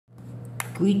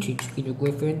Greetings, Peter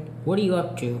Griffin. What are you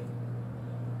up to?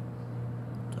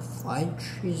 The fudge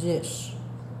is this?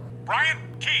 Brian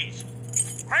Keys,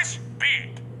 Chris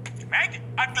Beard, Meg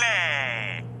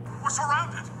Ugly. We're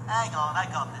surrounded. Hang on, I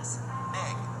got this.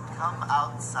 Meg, come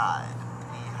outside.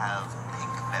 We have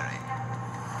Pinkberry.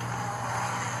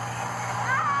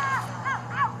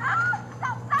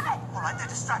 All right, they're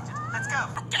distracted. Let's go.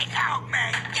 Get out,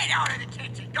 Meg. Get out of the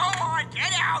kitchen. Go on.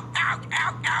 Get out. Out.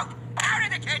 Out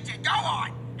of the kitchen. Go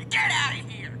on. Get out of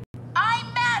here. I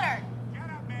matter. Get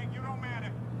up, Meg. You don't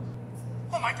matter.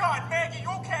 Oh, my God, Meg, are you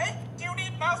okay? Do you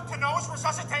need mouth-to-nose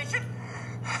resuscitation?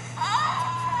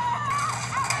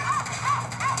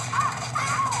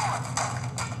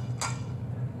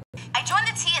 I joined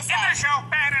the TSA. In the show,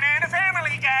 Bannon and a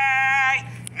Family Guy.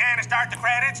 And to start the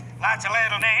credits, lots of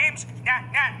little names.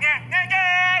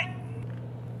 Guy.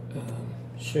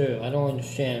 Sir, I don't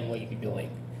understand what you're doing.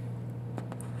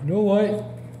 You know what?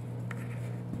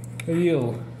 Hey,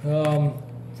 you.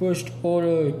 First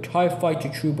order TIE Fighter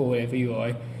Trooper, whatever you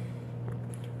are.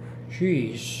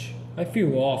 Jeez, I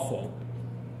feel awful.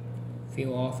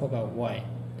 Feel awful about what?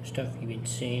 The stuff you've been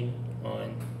seeing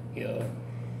on your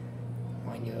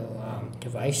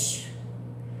device?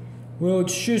 Well,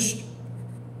 it's just,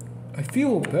 I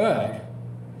feel bad.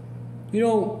 You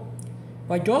know,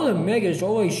 my daughter Meg is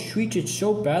always treated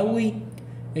so badly,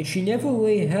 and she never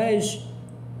really has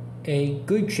a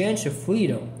good chance of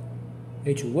freedom.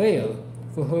 It's rare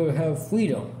for her to have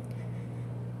freedom.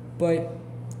 But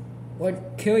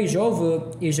what carries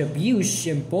over is abuse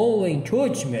and bullying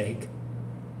towards Meg.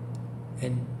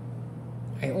 And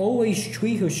I always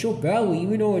treat her so badly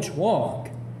even though it's wrong.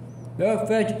 Matter of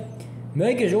fact,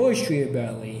 Meg is always treated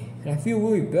badly, and I feel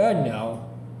really bad now.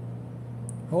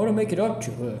 I want to make it up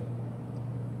to her.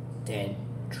 Then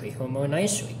treat her more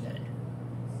nicely then.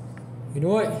 You know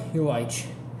what? You're right.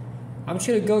 I'm just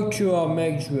gonna go to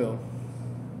Meg's room.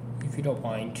 If you don't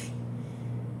mind.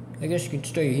 I guess you can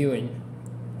stay here and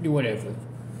do whatever.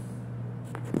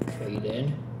 Okay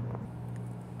then.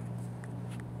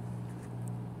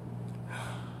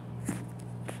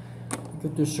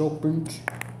 Get this opened.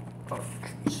 Oh,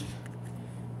 jeez.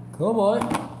 Come on.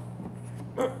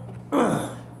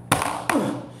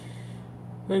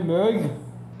 Hey, Meg.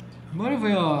 Mind if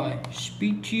I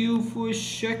speak to you for a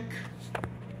sec?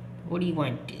 What do you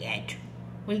want, Dad?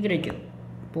 What are you gonna do?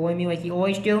 Bully me like you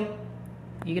always do?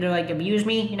 You gonna, like, abuse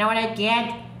me? You know what,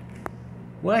 Dad?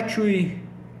 Well, actually,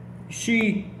 you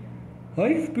see,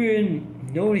 I've been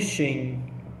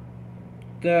noticing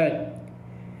that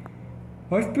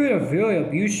I've been a very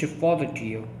abusive father to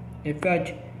you. In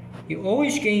fact, you're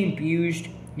always getting abused,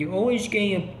 you're always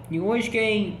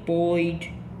getting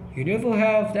bullied, you never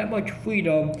have that much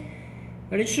freedom,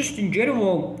 and it's just in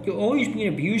general, you're always being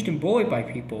abused and bullied by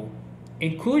people,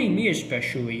 including me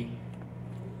especially.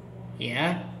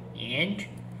 Yeah, and?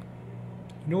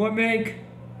 You know what, Meg?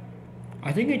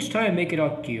 I think it's time to make it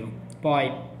up to you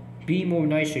by being more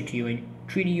nicer to you and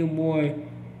treating you more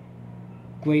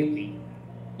greatly.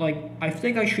 Like, I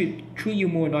think I should treat you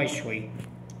more nicely.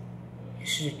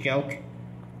 This is a joke.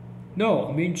 No,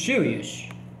 I'm being serious.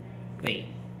 Wait,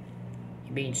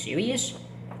 you being serious?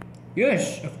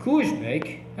 Yes, of course,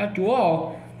 Meg. After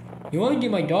all, you only did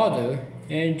my daughter,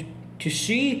 and to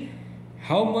see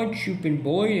how much you've been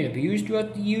bullied and abused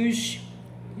throughout the years,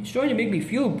 it's starting to make me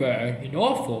feel bad and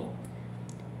awful.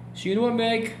 So you know what,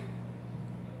 Meg?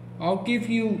 I'll give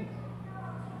you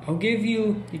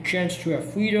the chance to have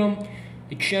freedom,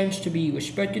 the chance to be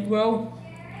respected well,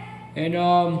 and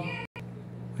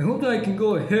I hope that I can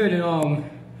go ahead and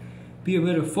be a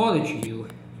better father to you.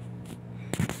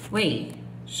 Wait,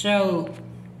 so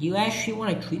you actually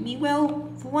want to treat me well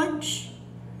for once?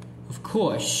 Of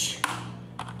course.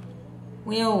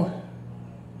 Well,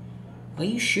 are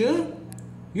you sure?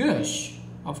 Yes,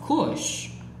 of course.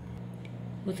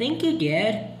 Well, thank you,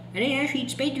 Dad. I didn't actually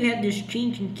expect you to have this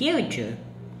change in character.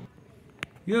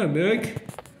 Yeah, Meg.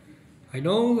 I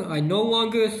no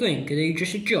longer think that you're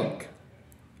just a joke.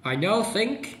 I now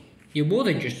think you're more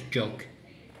than just a joke.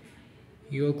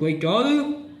 You're a great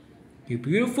daughter. You're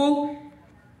beautiful.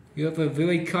 You have a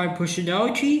very kind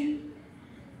personality.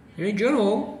 And in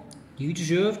general, you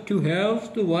deserve to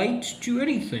have the right to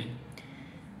anything.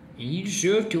 And you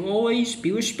deserve to always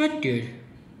be respected.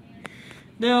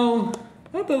 Now,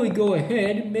 how about we go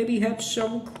ahead and maybe have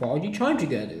some quality time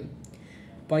together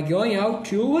by going out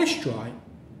to a restaurant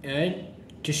and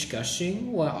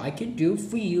discussing what I can do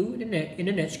for you in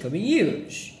the next coming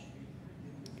years.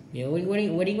 You know, where do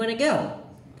you want to go?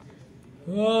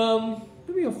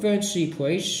 Maybe a fancy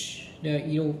place that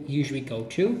you don't usually go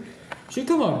to. So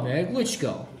come on, Meg, let's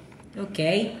go.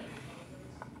 Okay.